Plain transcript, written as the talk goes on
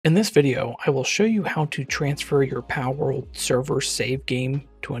In this video, I will show you how to transfer your Palworld server save game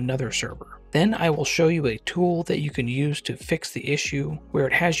to another server. Then I will show you a tool that you can use to fix the issue where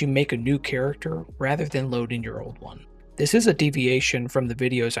it has you make a new character rather than load in your old one. This is a deviation from the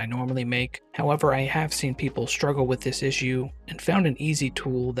videos I normally make, however I have seen people struggle with this issue and found an easy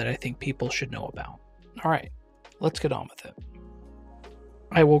tool that I think people should know about. Alright, let's get on with it.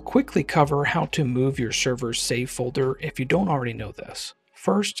 I will quickly cover how to move your server's save folder if you don't already know this.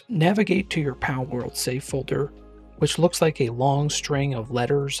 First, navigate to your Palworld save folder, which looks like a long string of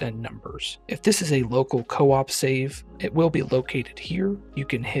letters and numbers. If this is a local co-op save, it will be located here. You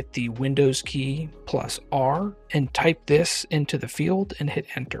can hit the Windows key plus R and type this into the field and hit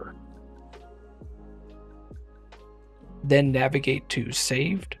enter. Then navigate to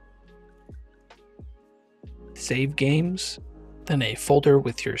Saved, Save Games, then a folder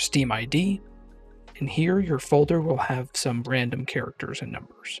with your Steam ID, and here your folder will have some random characters and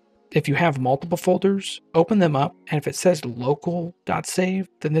numbers. If you have multiple folders, open them up, and if it says local.save,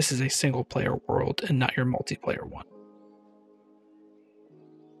 then this is a single player world and not your multiplayer one.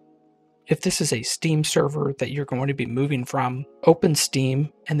 If this is a Steam server that you're going to be moving from, open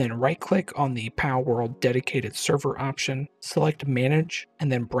Steam and then right click on the Palworld dedicated server option, select manage,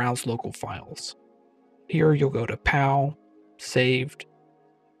 and then browse local files. Here you'll go to Pal, Saved,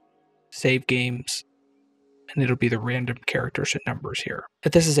 Save Games, and it'll be the random characters and numbers here.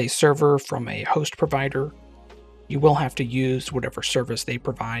 If this is a server from a host provider, you will have to use whatever service they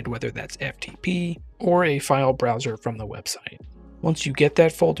provide, whether that's FTP or a file browser from the website. Once you get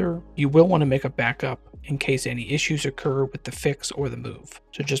that folder, you will want to make a backup in case any issues occur with the fix or the move.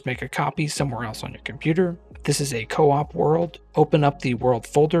 So just make a copy somewhere else on your computer. If this is a co-op world, open up the world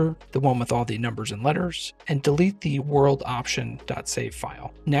folder, the one with all the numbers and letters, and delete the world option.save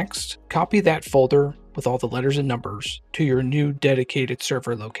file. Next, copy that folder with all the letters and numbers to your new dedicated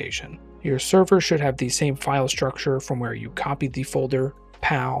server location. Your server should have the same file structure from where you copied the folder: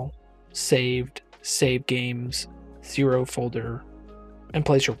 PAL, saved, save games, 0 folder, and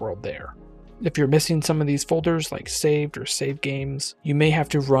place your world there. If you're missing some of these folders like saved or save games, you may have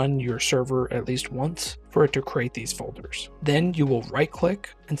to run your server at least once for it to create these folders. Then you will right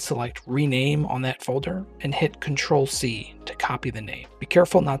click and select rename on that folder and hit Ctrl+C to copy the name. Be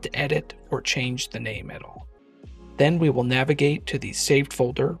careful not to edit or change the name at all. Then we will navigate to the saved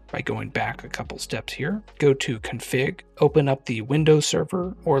folder by going back a couple steps here. Go to Config, open up the Windows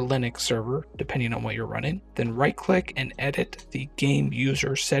server or Linux server, depending on what you're running. Then right-click and edit the game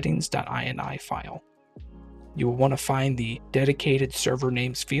user settings.ini file. You will want to find the dedicated server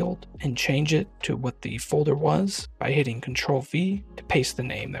names field and change it to what the folder was by hitting Ctrl+V to paste the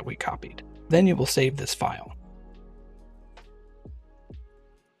name that we copied. Then you will save this file.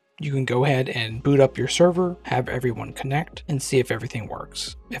 You can go ahead and boot up your server, have everyone connect, and see if everything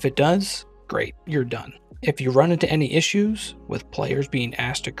works. If it does, great, you're done. If you run into any issues with players being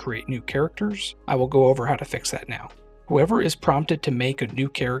asked to create new characters, I will go over how to fix that now. Whoever is prompted to make a new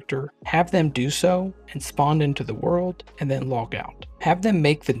character, have them do so and spawn into the world and then log out. Have them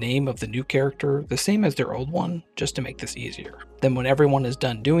make the name of the new character the same as their old one, just to make this easier. Then when everyone is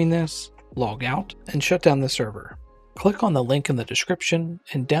done doing this, log out and shut down the server. Click on the link in the description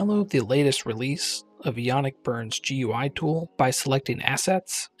and download the latest release of Jannik Birn's GUI tool by selecting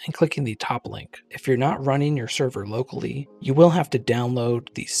Assets and clicking the top link. If you're not running your server locally, you will have to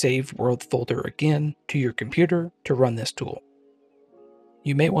download the saved world folder again to your computer to run this tool.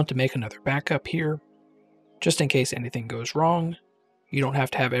 You may want to make another backup here, just in case anything goes wrong. You don't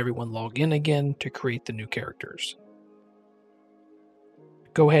have to have everyone log in again to create the new characters.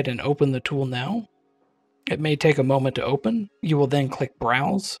 Go ahead and open the tool now. It may take a moment to open. You will then click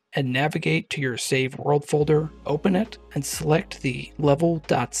Browse and navigate to your Save World folder, open it, and select the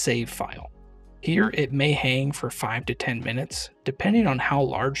level.save file. Here it may hang for 5 to 10 minutes, depending on how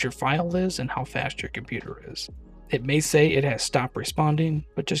large your file is and how fast your computer is. It may say it has stopped responding,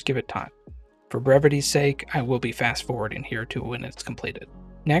 but just give it time. For brevity's sake, I will be fast forwarding here to when it's completed.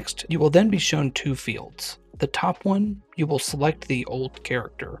 Next, you will then be shown 2 fields. The top one, you will select the old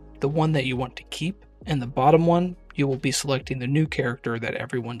character, the one that you want to keep, and the bottom one, you will be selecting the new character that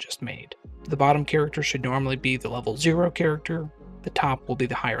everyone just made. The bottom character should normally be the level 0 character, the top will be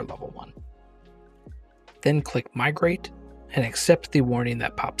the higher level one. Then click Migrate and accept the warning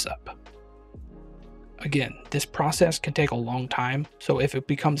that pops up. Again, this process can take a long time, so if it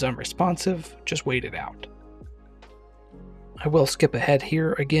becomes unresponsive, just wait it out. I will skip ahead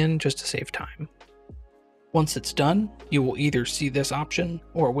here again just to save time. Once it's done, you will either see this option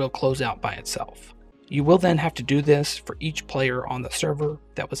or it will close out by itself. You will then have to do this for each player on the server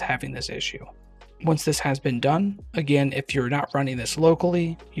that was having this issue. Once this has been done, again, if you're not running this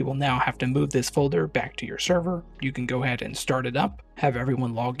locally, you will now have to move this folder back to your server. You can go ahead and start it up, have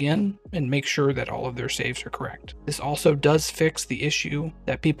everyone log in, and make sure that all of their saves are correct. This also does fix the issue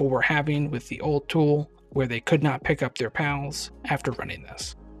that people were having with the old tool where they could not pick up their pals after running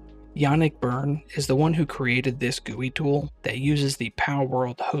this. Jannik Birn is the one who created this GUI tool that uses the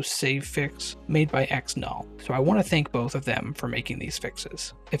Palworld host save fix made by xNul, so I want to thank both of them for making these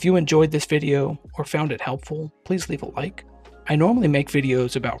fixes. If you enjoyed this video or found it helpful, please leave a like. I normally make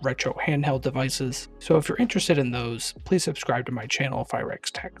videos about retro handheld devices, so if you're interested in those, please subscribe to my channel, Firex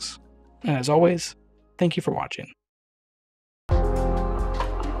Techs. And as always, thank you for watching.